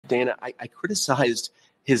Dana, I criticized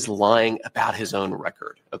his lying about his own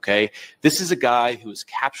record, okay? This is a guy who was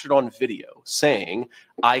captured on video saying,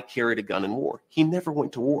 I carried a gun in war. He never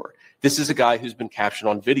went to war. This is a guy who's been captured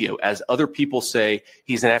on video. As other people say,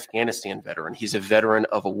 he's an Afghanistan veteran. He's a veteran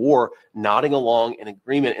of a war, nodding along in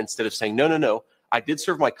agreement instead of saying, no, no, no, I did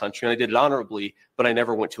serve my country and I did it honorably, but I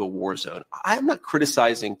never went to a war zone. I'm not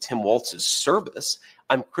criticizing Tim Walz's service.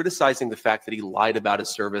 I'm criticizing the fact that he lied about his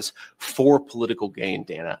service for political gain,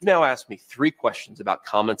 Dana. You now asked me 3 questions about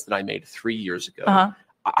comments that I made 3 years ago.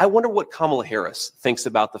 I wonder what Kamala Harris thinks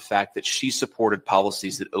about the fact that she supported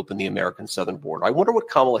policies that opened the American southern border. I wonder what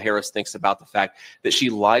Kamala Harris thinks about the fact that she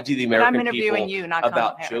lied to the American people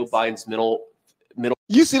about Joe Biden's middle.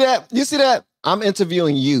 You see that? You see that? I'm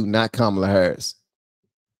interviewing you, not Kamala Harris.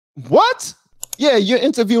 What? Yeah, you're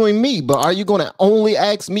interviewing me, but are you going to only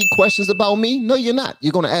ask me questions about me? No, you're not.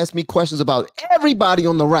 You're going to ask me questions about everybody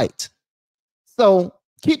on the right. So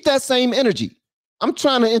keep that same energy. I'm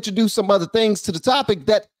trying to introduce some other things to the topic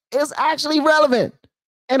that is actually relevant.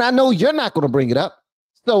 And I know you're not going to bring it up.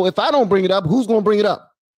 So if I don't bring it up, who's going to bring it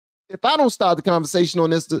up? If I don't start the conversation on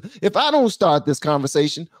this, if I don't start this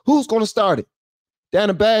conversation, who's going to start it?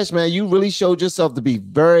 Dana Bash, man, you really showed yourself to be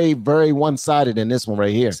very, very one-sided in this one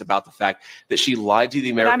right here. It's about the fact that she lied to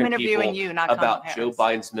the American people about Joe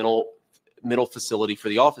Biden's middle facility for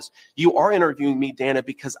the office. You are interviewing me, Dana,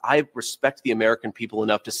 because I respect the American people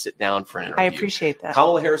enough to sit down for an interview. I appreciate that.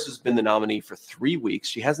 Kamala Harris has been the nominee for 3 weeks.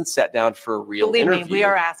 She hasn't sat down for a real interview. Believe me, we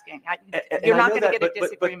are asking. You're not going to get a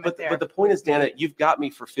disagreement there. But the point is, Dana, you've got me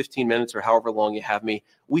for 15 minutes or however long you have me.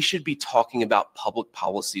 We should be talking about public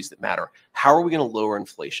policies that matter. How are we going to lower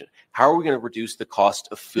inflation? How are we going to reduce the cost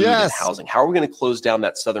of food and housing? How are we going to close down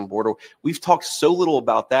that southern border? We've talked so little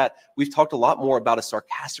about that. We've talked a lot more about a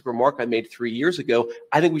sarcastic remark I made 3 years ago.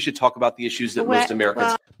 I think we should talk about the issues that most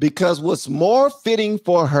Americans. Because what's more fitting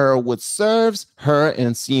for her, what serves her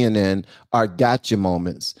and CNN are gotcha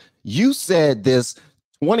moments. You said this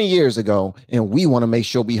 20 years ago, and we want to make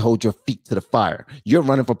sure we hold your feet to the fire. You're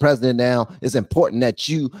running for president now. It's important that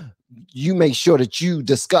you make sure that you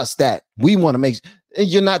discuss that. We want to make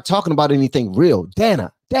you're not talking about anything real.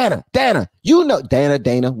 Dana, you know,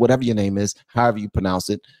 Dana, whatever your name is, however you pronounce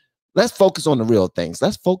it. Let's focus on the real things.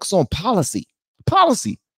 Let's focus on policy.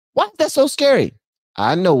 Policy. Why is that so scary?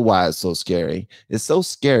 I know why it's so scary. It's so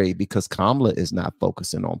scary because Kamala is not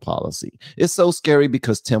focusing on policy. It's so scary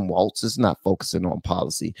because Tim Walz is not focusing on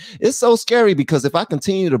policy. It's so scary because if I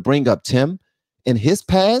continue to bring up Tim and his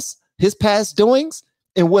past doings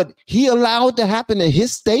and what he allowed to happen in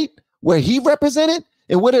his state where he represented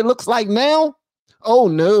and what it looks like now, oh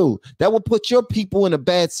no, that will put your people in a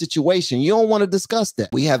bad situation. You don't want to discuss that.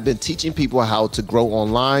 We have been teaching people how to grow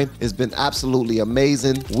online. It's been absolutely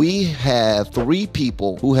amazing. We have 3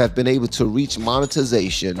 people who have been able to reach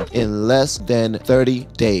monetization in less than 30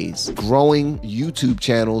 days. Growing YouTube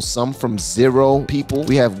channels, some from 0 people.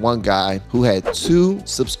 We have one guy who had 2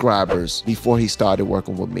 subscribers before he started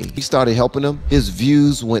working with me. He started helping him. His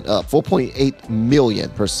views went up 4.8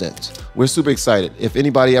 million%. We're super excited. If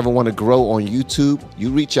anybody ever want to grow on YouTube, you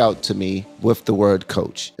reach out to me with the word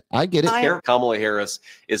coach. I get it. Kamala Harris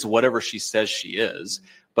is whatever she says she is,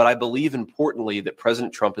 but I believe importantly that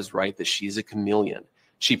President Trump is right that she's a chameleon.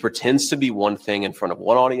 She pretends to be one thing in front of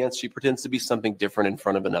one audience. She pretends to be something different in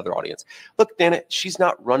front of another audience. Look, Dana, she's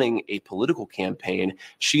not running a political campaign.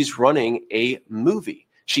 She's running a movie.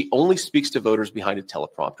 She only speaks to voters behind a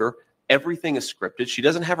teleprompter. Everything is scripted. She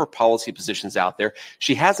doesn't have her policy positions out there.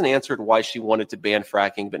 She hasn't answered why she wanted to ban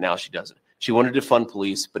fracking, but now she doesn't. She wanted to fund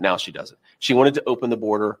police, but now she doesn't. She wanted to open the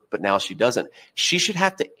border, but now she doesn't. She should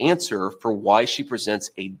have to answer for why she presents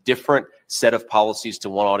a different set of policies to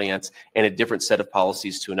one audience and a different set of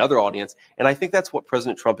policies to another audience. And I think that's what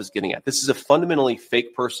President Trump is getting at. This is a fundamentally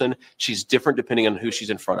fake person. She's different depending on who she's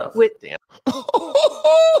in front of. Dan.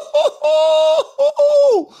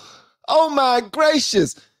 Oh my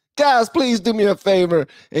gracious. Guys, please do me a favor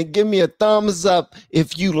and give me a thumbs up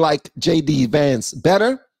if you like JD Vance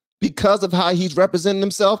better because of how he's representing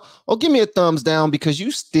himself, or give me a thumbs down because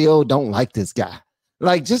you still don't like this guy.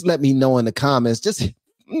 Like, just let me know in the comments.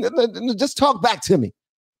 Just talk back to me.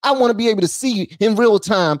 I want to be able to see in real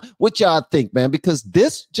time what y'all think, man, because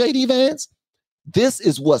this JD Vance, this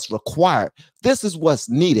is what's required. This is what's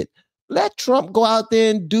needed. Let Trump go out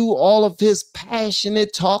there and do all of his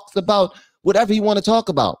passionate talks about whatever he want to talk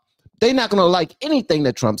about. They're not going to like anything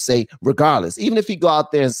that Trump say, regardless. Even if he go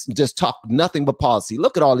out there and just talk nothing but policy.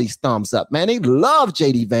 Look at all these thumbs up, man. They love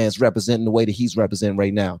JD Vance representing the way that he's representing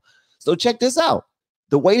right now. So check this out.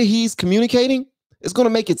 The way that he's communicating, It's going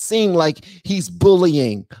to make it seem like he's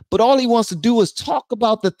bullying. But all he wants to do is talk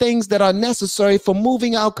about the things that are necessary for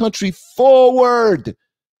moving our country forward.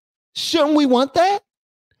 Shouldn't we want that?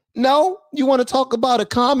 No? You want to talk about a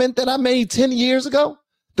comment that I made 10 years ago?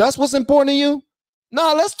 That's what's important to you?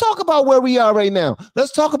 No, let's talk about where we are right now.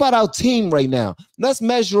 Let's talk about our team right now. Let's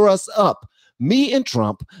measure us up. Me and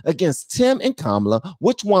Trump against Tim and Kamala.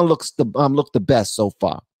 Which one look the best so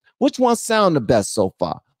far? Which one sound the best so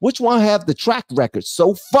far? Which one have the track record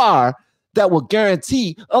so far that will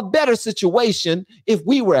guarantee a better situation if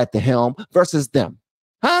we were at the helm versus them?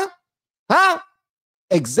 Huh?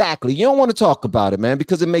 Exactly. You don't want to talk about it, man,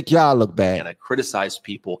 because it make y'all look bad. And I criticize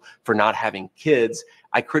people for not having kids.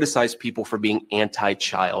 I criticize people for being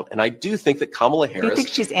anti-child. And I do think that Kamala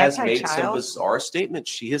Harris has made some bizarre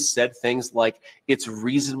statements. She has said things like, it's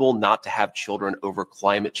reasonable not to have children over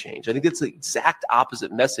climate change. I think it's the exact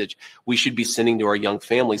opposite message we should be sending to our young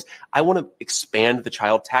families. I want to expand the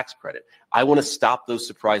child tax credit. I want to stop those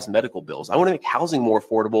surprise medical bills. I want to make housing more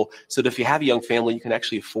affordable so that if you have a young family, you can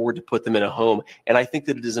actually afford to put them in a home. And I think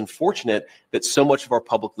that it is unfortunate that so much of our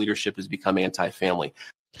public leadership has become anti-family.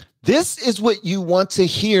 This is what you want to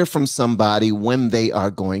hear from somebody when they are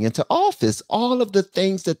going into office. All of the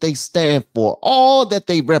things that they stand for, all that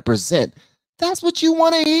they represent. That's what you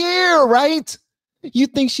want to hear, right? You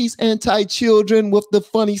think she's anti-children with the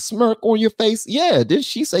funny smirk on your face? Yeah, did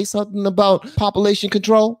she say something about population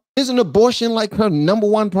control? Isn't abortion like her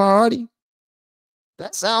 #1 priority?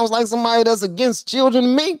 That sounds like somebody that's against children to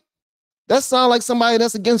me. That sounds like somebody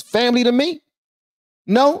that's against family to me.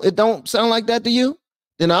 No, it don't sound like that to you?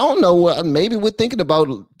 Then I don't know, maybe we're thinking about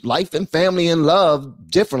life and family and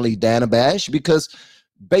love differently, Dana Bash, because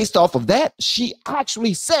based off of that, she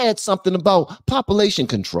actually said something about population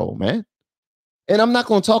control, man. And I'm not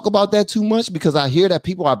going to talk about that too much because I hear that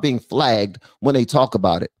people are being flagged when they talk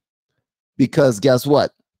about it. Because guess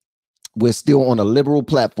what? We're still on a liberal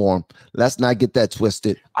platform. Let's not get that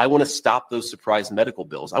twisted. I want to stop those surprise medical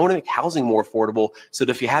bills. I want to make housing more affordable so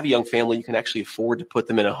that if you have a young family, you can actually afford to put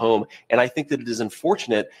them in a home. And I think that it is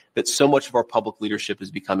unfortunate that so much of our public leadership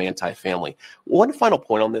has become anti-family. One final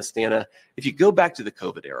point on this, Dana, if you go back to the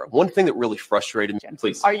COVID era, one thing that really frustrated me,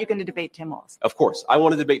 please. Are you going to debate Tim Walz? Of course. I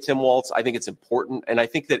want to debate Tim Walz. I think it's important. And I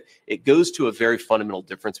think that it goes to a very fundamental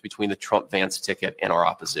difference between the Trump-Vance ticket and our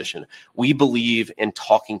opposition. We believe in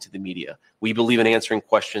talking to the media. We believe in answering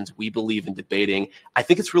questions. We believe in debating. I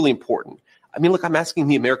think it's really important. I mean, look, I'm asking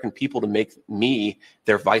the American people to make me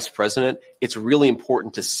their vice president. It's really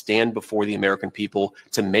important to stand before the American people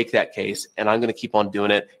to make that case. And I'm going to keep on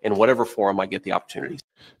doing it in whatever forum I get the opportunity.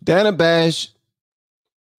 Dana Bash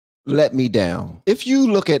let me down. If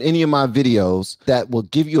you look at any of my videos that will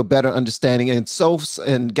give you a better understanding,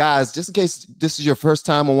 and guys, just in case this is your first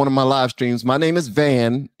time on one of my live streams, my name is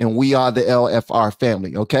Van and we are the LFR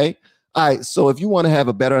family, okay? All right, so if you want to have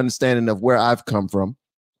a better understanding of where I've come from,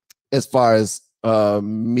 as far as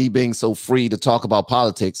me being so free to talk about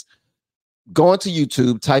politics, go into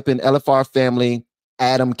YouTube, type in LFR Family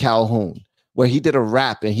Adam Calhoun, where he did a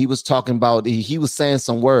rap and he was talking about, he was saying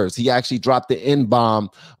some words. He actually dropped the N-bomb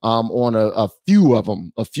on a few of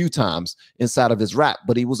them, a few times inside of his rap,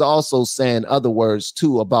 but he was also saying other words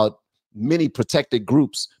too about many protected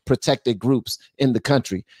groups in the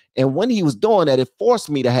country. And when he was doing that, it forced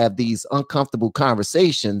me to have these uncomfortable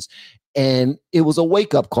conversations. And it was a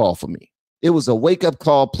wake-up call for me. It was a wake-up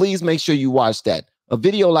call. Please make sure you watch that. A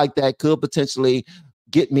video like that could potentially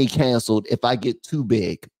get me canceled if I get too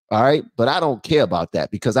big. All right. But I don't care about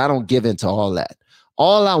that because I don't give into all that.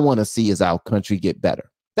 All I want to see is our country get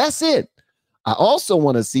better. That's it. I also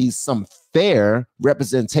want to see some fair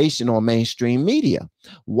representation on mainstream media.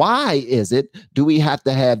 Why is it do we have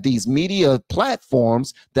to have these media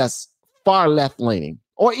platforms that's far left-leaning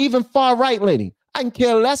or even far right-leaning? I can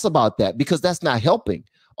care less about that because that's not helping.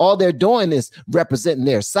 All they're doing is representing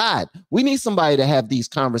their side. We need somebody to have these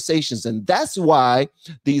conversations, and that's why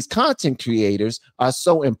these content creators are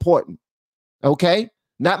so important, okay?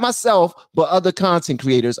 Not myself, but other content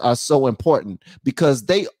creators are so important because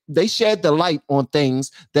they shed the light on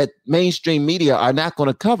things that mainstream media are not going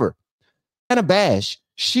to cover. Dana Bash,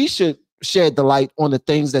 she should shed the light on the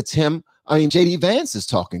things that JD Vance is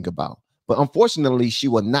talking about. But unfortunately, she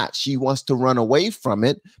will not. She wants to run away from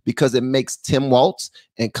it because it makes Tim Walz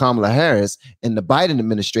and Kamala Harris and the Biden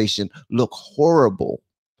administration look horrible.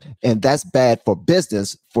 And that's bad for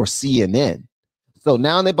business for CNN. So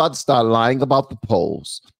now they're about to start lying about the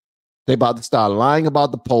polls. They're about to start lying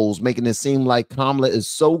about the polls, making it seem like Kamala is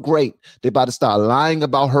so great. They're about to start lying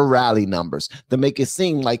about her rally numbers to make it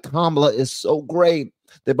seem like Kamala is so great.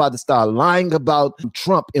 They're about to start lying about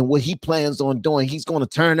Trump and what he plans on doing. He's going to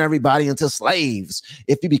turn everybody into slaves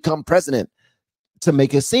if he become president, to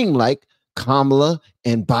make it seem like Kamala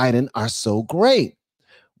and Biden are so great.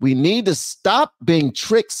 We need to stop being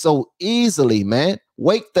tricked so easily, man.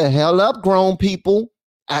 Wake the hell up, grown people.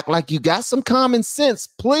 Act like you got some common sense,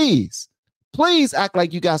 please. Please act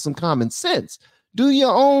like you got some common sense. Do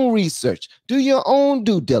your own research. Do your own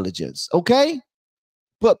due diligence, okay?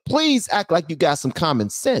 But please act like you got some common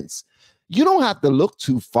sense. You don't have to look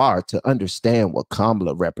too far to understand what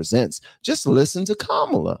Kamala represents. Just listen to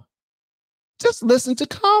Kamala. Just listen to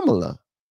Kamala.